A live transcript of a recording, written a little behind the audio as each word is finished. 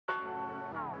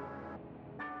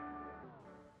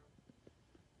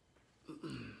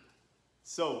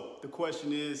So the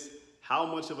question is, how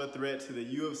much of a threat to the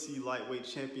UFC lightweight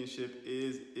championship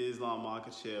is Islam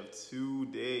Makhachev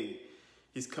today?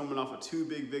 He's coming off of two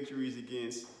big victories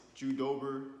against Drew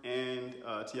Dober and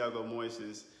Thiago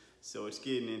Moises, so it's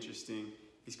getting interesting.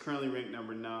 He's currently ranked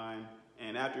number 9,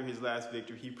 and after his last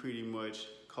victory, he pretty much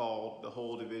called the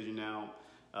whole division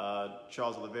out.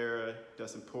 Charles Oliveira,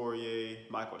 Dustin Poirier,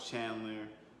 Michael Chandler,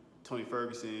 Tony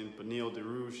Ferguson, Beneil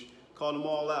Dariush, called them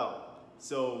all out.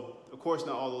 So, of course,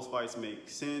 not all those fights make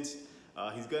sense.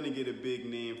 He's going to get a big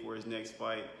name for his next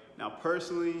fight. Now,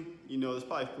 personally, there's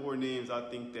probably 4 names I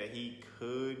think that he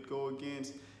could go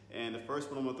against. And the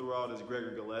first one I'm going to throw out is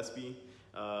Gregor Gillespie.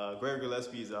 Gregor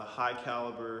Gillespie is a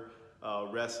high-caliber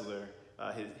wrestler.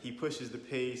 He pushes the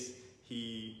pace.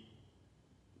 He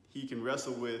can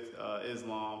wrestle with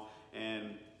Islam,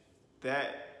 and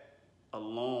that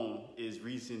alone is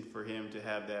reason for him to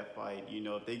have that fight.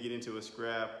 If they get into a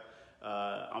scrap,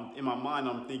 in my mind,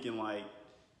 I'm thinking like,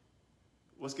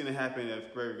 what's going to happen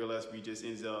if Gregor Gillespie just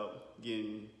ends up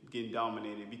getting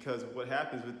dominated? Because what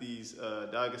happens with these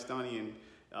Dagestani and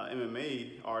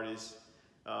MMA artists,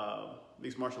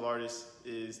 mixed martial artists,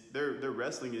 is their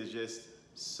wrestling is just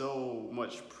so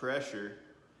much pressure,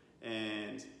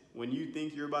 and when you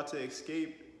think you're about to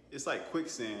escape, it's like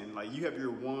quicksand. Like, you have your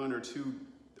 1 or 2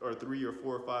 or 3 or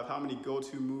 4 or 5, how many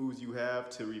go-to moves you have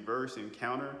to reverse and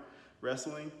counter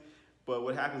wrestling. But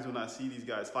what happens when I see these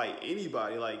guys fight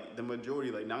anybody, like the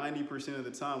majority, like 90% of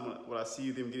the time when I see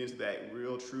them get into that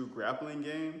real true grappling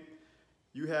game,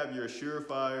 you have your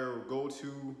surefire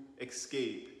go-to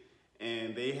escape,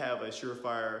 and they have a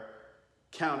surefire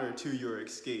counter to your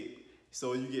escape.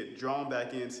 So you get drawn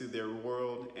back into their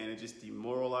world, and it just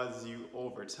demoralizes you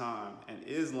over time. And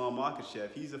Islam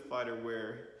Makhachev, he's a fighter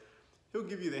where he'll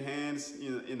give you the hands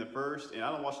in the first, and I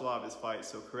don't watch a lot of his fights,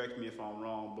 so correct me if I'm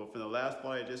wrong, but for the last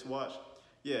fight I just watched,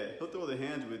 yeah, he'll throw the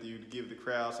hands with you to give the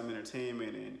crowd some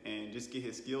entertainment and just get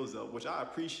his skills up, which I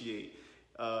appreciate.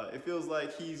 It feels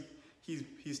like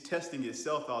he's testing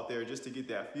himself out there just to get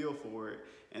that feel for it,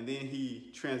 and then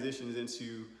he transitions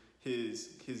into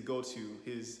his go-to,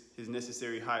 his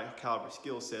necessary high caliber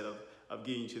skill set of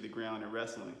getting to the ground and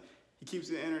wrestling. He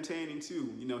keeps it entertaining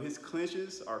too. His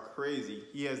clinches are crazy.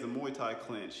 He has the Muay Thai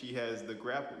clinch. He has the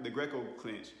Greco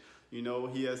clinch.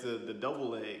 He has the double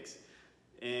legs.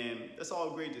 And that's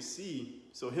all great to see.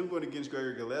 So him going against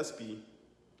Gregor Gillespie,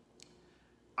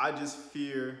 I just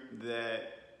fear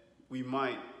that we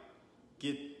might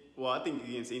get, well, I think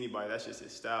against anybody, that's just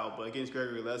his style. But against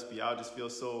Gregor Gillespie, I'll just feel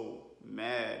so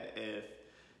mad if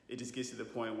it just gets to the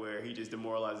point where he just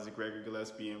demoralizes Gregor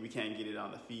Gillespie and we can't get it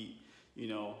on the feet.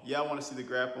 Yeah, I want to see the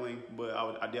grappling, but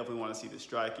I definitely want to see the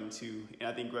striking too. And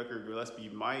I think Gregor Gillespie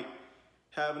might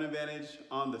have an advantage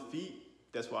on the feet.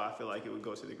 That's why I feel like it would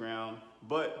go to the ground.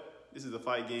 But this is a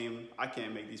fight game. I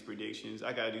can't make these predictions.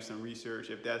 I got to do some research.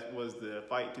 If that was the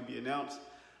fight to be announced,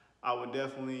 I would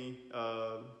definitely,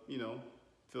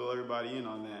 fill everybody in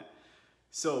on that.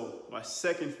 So my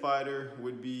second fighter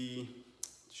would be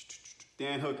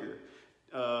Dan Hooker.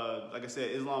 Like I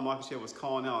said, Islam Makhachev was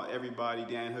calling out everybody.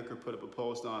 Dan Hooker put up a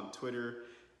post on Twitter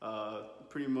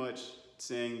pretty much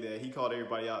saying that he called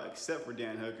everybody out except for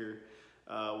Dan Hooker.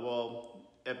 Well,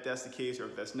 if that's the case or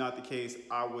if that's not the case,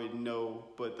 I wouldn't know,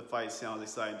 but the fight sounds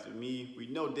exciting to me. We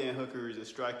know Dan Hooker is a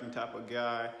striking type of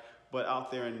guy, but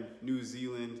out there in New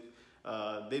Zealand,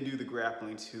 they do the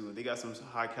grappling too. They got some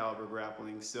high caliber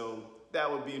grappling, so that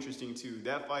would be interesting too.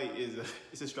 That fight is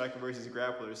it's a striker versus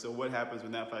grappler, so what happens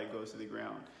when that fight goes to the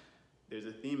ground? There's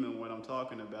a theme in what I'm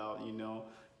talking about,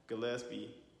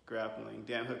 Gillespie grappling,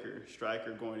 Dan Hooker,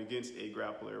 striker going against a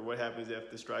grappler. What happens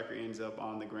if the striker ends up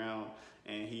on the ground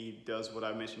and he does what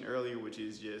I mentioned earlier, which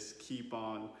is just keep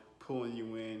on pulling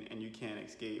you in and you can't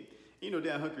escape?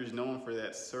 Dan Hooker is known for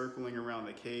that circling around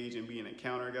the cage and being a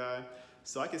counter guy.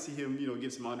 So I can see him,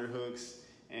 get some underhooks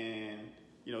and,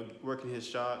 working his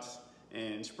shots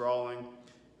and sprawling.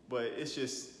 But it's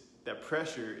just that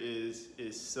pressure is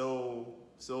so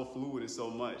fluid and so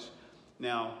much.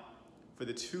 Now, for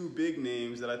the 2 big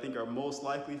names that I think are most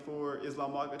likely for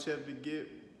Islam Makhachev to get,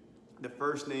 the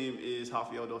first name is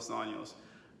Rafael dos Anjos.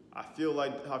 I feel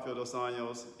like Rafael dos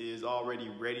Anjos is already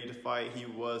ready to fight. He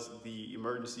was the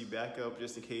emergency backup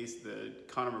just in case the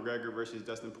Conor McGregor versus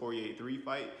Dustin Poirier 3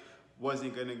 fight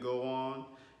wasn't going to go on,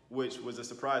 which was a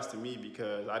surprise to me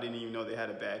because I didn't even know they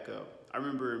had a backup. I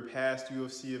remember in past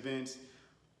UFC events,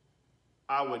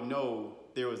 I would know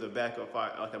there was a backup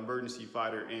fight, like an emergency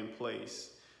fighter in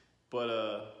place.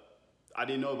 But I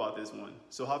didn't know about this one.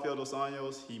 So Rafael dos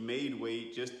Anjos, he made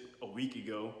weight just a week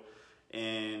ago,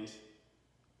 and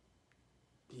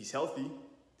he's healthy.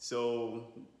 So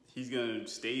he's gonna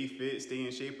stay fit, stay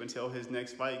in shape until his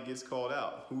next fight gets called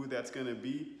out. Who that's gonna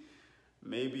be?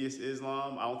 Maybe it's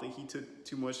Islam. I don't think he took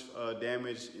too much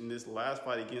damage in this last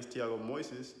fight against Thiago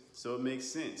Moises, so it makes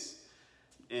sense.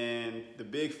 And the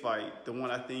big fight, the one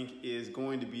I think is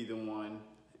going to be the one,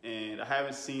 and I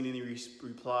haven't seen any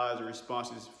replies or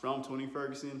responses from Tony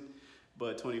Ferguson,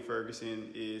 but Tony Ferguson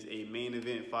is a main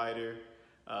event fighter.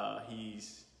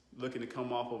 He's looking to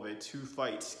come off of a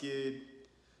 2-fight skid.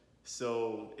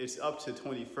 So it's up to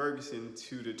Tony Ferguson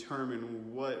to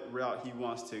determine what route he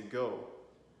wants to go.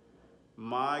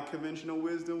 My conventional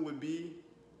wisdom would be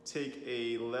take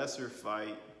a lesser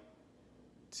fight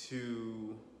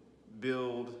to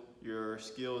build your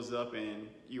skills up, and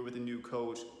you're with a new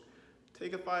coach.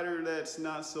 Take a fighter that's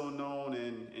not so known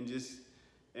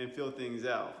and fill things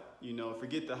out. You know,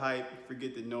 forget the hype,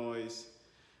 forget the noise.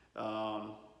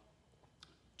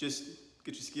 Just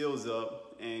get your skills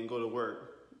up and go to work.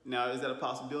 Now, is that a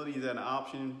possibility? Is that an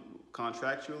option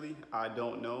contractually? I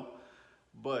don't know.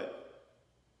 But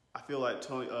I feel like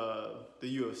the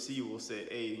UFC will say,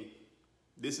 hey,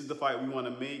 this is the fight we want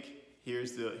to make.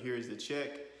 Here's the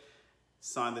check.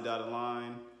 Sign the dotted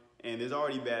line. And there's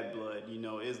already bad blood. You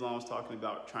know, Islam's talking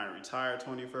about trying to retire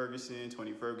Tony Ferguson.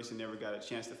 Tony Ferguson never got a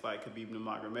chance to fight Khabib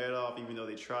Nurmagomedov, even though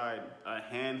they tried a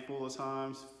handful of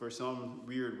times. For some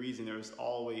weird reason, there was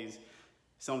always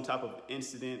some type of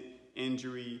incident,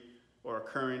 injury, or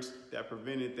occurrence that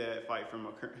prevented that fight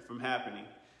from happening.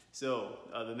 So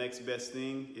the next best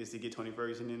thing is to get Tony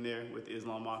Ferguson in there with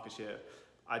Islam Makhachev.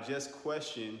 I just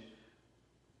question,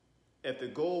 if the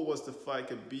goal was to fight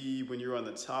Khabib when you're on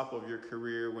the top of your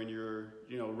career, when you're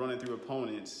running through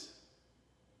opponents,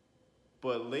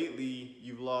 but lately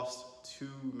you've lost 2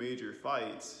 major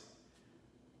fights,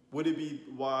 would it be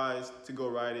wise to go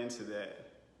right into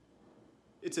that?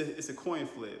 It's a coin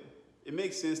flip. It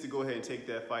makes sense to go ahead and take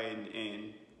that fight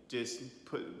and just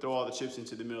throw all the chips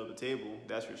into the middle of the table,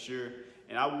 that's for sure.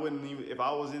 And I wouldn't even, if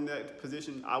I was in that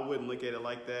position, I wouldn't look at it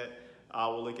like that. I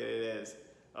would look at it as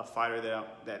a fighter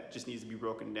that just needs to be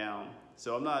broken down.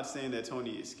 So I'm not saying that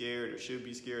Tony is scared or should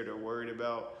be scared or worried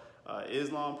about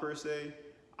Islam per se.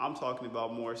 I'm talking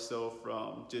about more so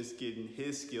from just getting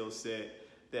his skill set,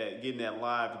 getting that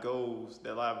live goals,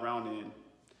 that live round in.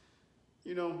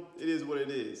 You know, it is what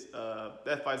it is.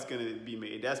 That fight's going to be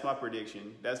made. That's my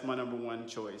prediction. That's my number one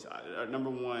choice, number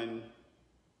one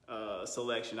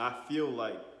selection. I feel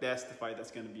like that's the fight that's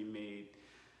going to be made.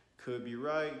 Could be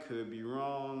right, could be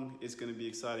wrong. It's going to be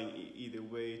exciting either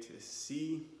way to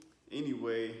see.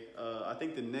 Anyway, I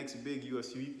think the next big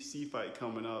UFC fight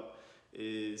coming up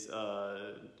is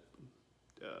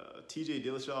TJ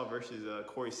Dillashaw versus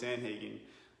Corey Sandhagen.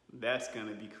 That's going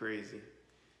to be crazy.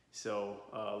 So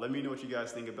let me know what you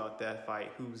guys think about that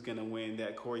fight. Who's going to win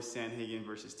that Corey Sandhagen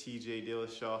versus TJ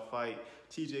Dillashaw fight?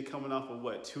 TJ coming off of,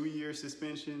 2-year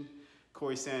suspension?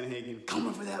 Corey Sandhagen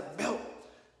coming for that belt.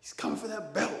 He's coming for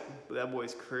that belt. But that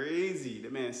boy's crazy.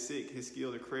 That man's sick. His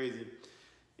skills are crazy.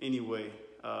 Anyway,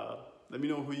 let me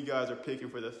know who you guys are picking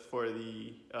for the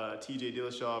TJ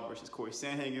Dillashaw versus Corey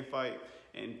Sandhagen fight.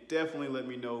 And definitely let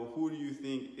me know, who do you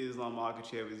think Islam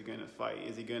Makhachev is going to fight?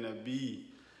 Is it going to be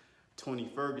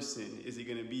Tony Ferguson? Is it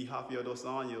going to be Rafael dos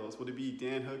Anjos? Would it be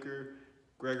Dan Hooker,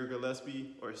 Gregor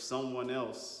Gillespie, or someone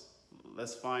else?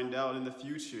 Let's find out in the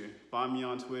future. Find me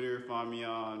on Twitter. Find me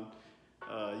on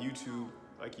YouTube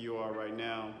like you are right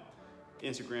now.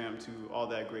 Instagram too. All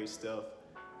that great stuff.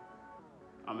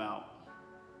 I'm out.